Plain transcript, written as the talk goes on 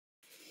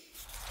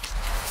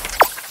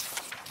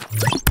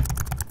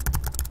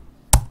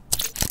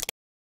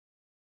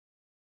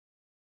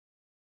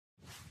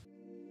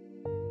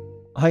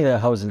Hi there,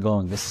 how's it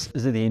going? This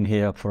is Dean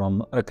here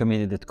from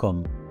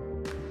Raqmedia.com.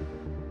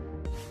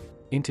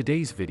 In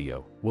today's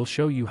video, we'll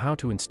show you how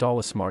to install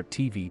a smart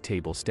TV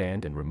table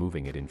stand and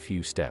removing it in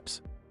few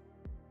steps.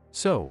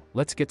 So,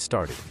 let's get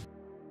started.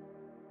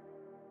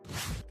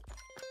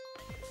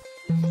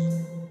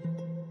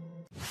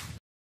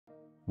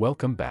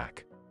 Welcome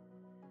back.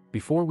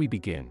 Before we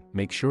begin,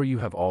 make sure you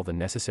have all the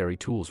necessary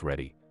tools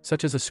ready,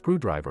 such as a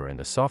screwdriver and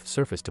a soft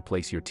surface to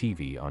place your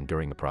TV on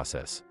during the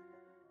process.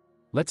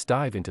 Let's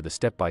dive into the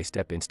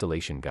step-by-step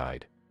installation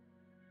guide.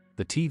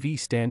 The TV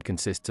stand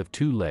consists of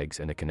 2 legs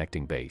and a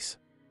connecting base.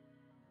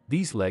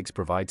 These legs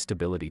provide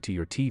stability to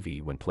your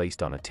TV when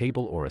placed on a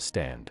table or a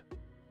stand.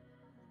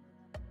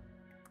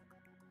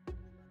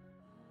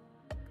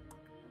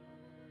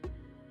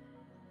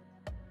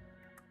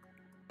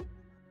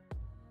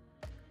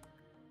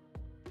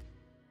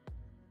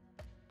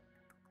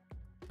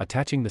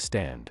 Attaching the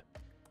stand.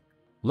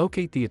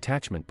 Locate the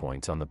attachment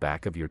points on the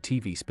back of your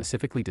TV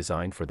specifically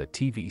designed for the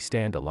TV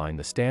stand. Align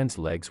the stand's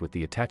legs with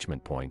the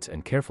attachment points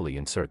and carefully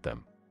insert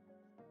them.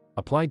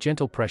 Apply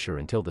gentle pressure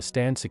until the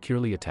stand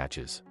securely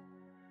attaches.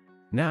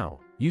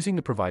 Now, using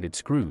the provided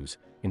screws,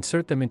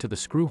 insert them into the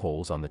screw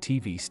holes on the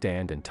TV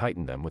stand and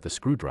tighten them with a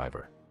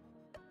screwdriver.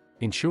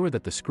 Ensure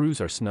that the screws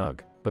are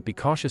snug, but be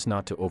cautious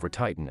not to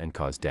over-tighten and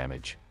cause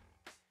damage.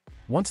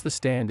 Once the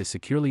stand is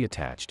securely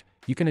attached,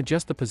 you can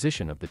adjust the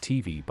position of the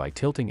TV by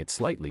tilting it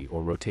slightly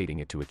or rotating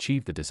it to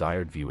achieve the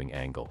desired viewing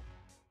angle.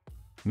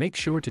 Make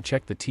sure to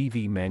check the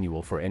TV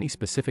manual for any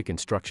specific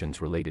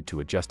instructions related to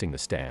adjusting the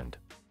stand.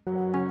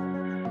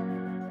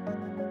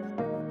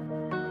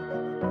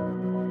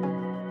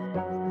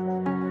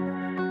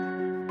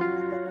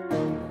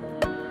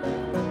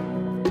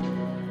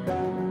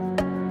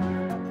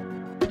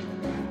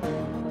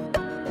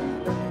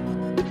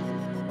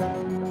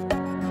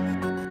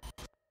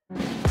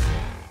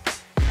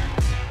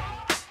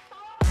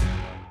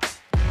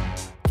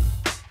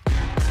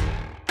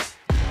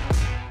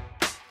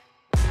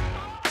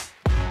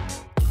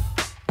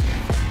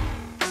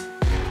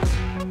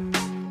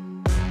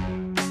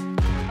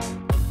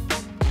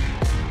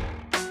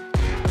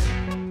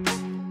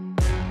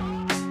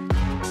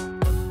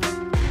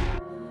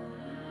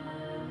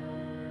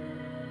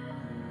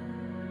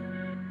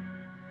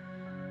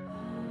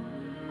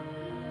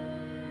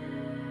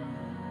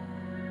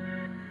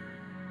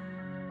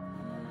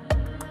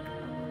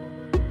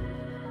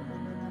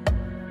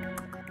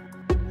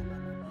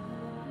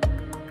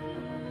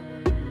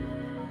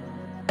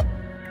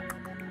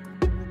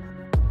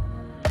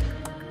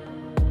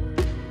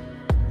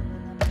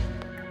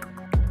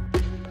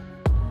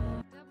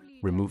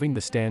 Removing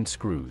the stand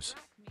screws.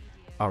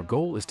 Our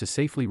goal is to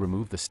safely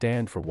remove the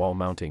stand for wall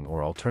mounting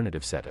or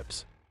alternative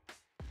setups.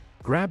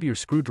 Grab your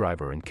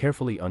screwdriver and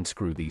carefully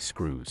unscrew these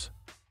screws.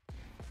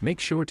 Make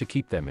sure to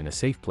keep them in a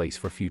safe place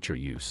for future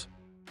use.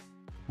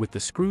 With the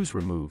screws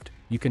removed,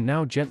 you can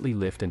now gently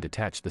lift and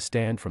detach the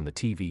stand from the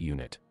TV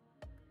unit.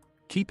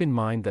 Keep in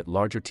mind that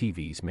larger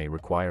TVs may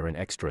require an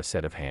extra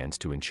set of hands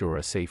to ensure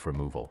a safe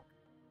removal.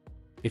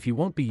 If you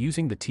won't be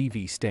using the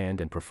TV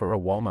stand and prefer a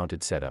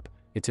wall-mounted setup,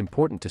 it's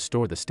important to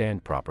store the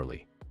stand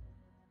properly.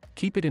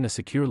 Keep it in a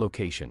secure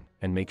location,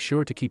 and make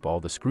sure to keep all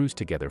the screws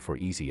together for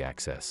easy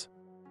access.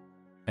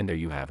 And there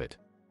you have it.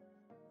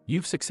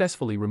 You've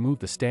successfully removed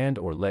the stand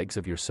or legs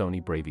of your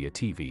Sony Bravia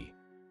TV.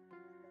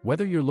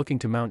 Whether you're looking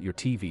to mount your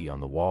TV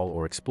on the wall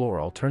or explore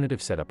alternative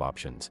setup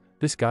options,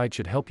 this guide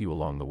should help you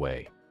along the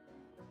way.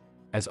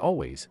 As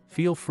always,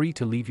 feel free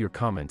to leave your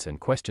comments and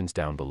questions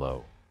down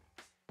below.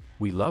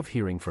 We love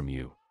hearing from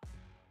you.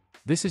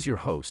 This is your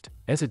host,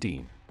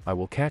 Dean. I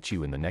will catch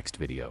you in the next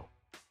video.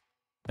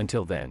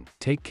 Until then,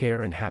 take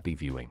care and happy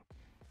viewing.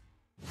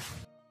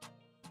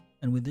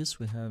 And with this,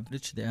 we have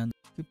reached the end.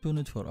 Keep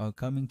tuned for our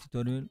coming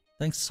tutorial.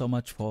 Thanks so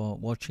much for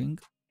watching.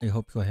 I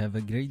hope you have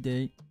a great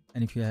day.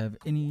 And if you have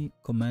any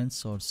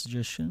comments or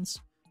suggestions,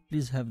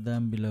 please have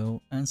them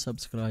below and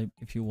subscribe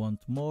if you want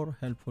more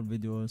helpful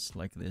videos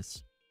like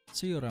this.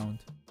 See you around.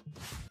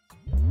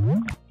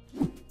 Thank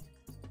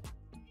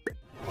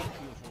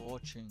you for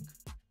watching.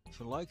 If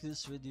you like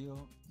this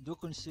video, do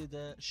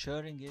consider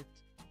sharing it.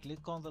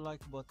 Click on the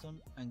like button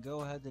and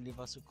go ahead and leave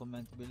us a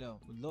comment below.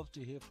 We'd love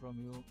to hear from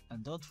you,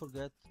 and don't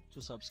forget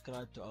to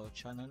subscribe to our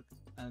channel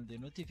and the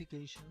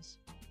notifications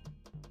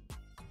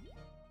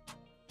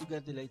to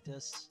get the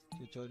latest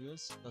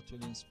tutorials that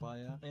will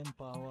inspire,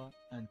 empower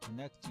and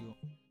connect you.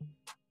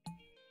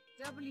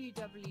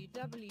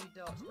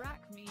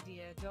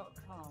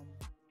 www.raqmedia.com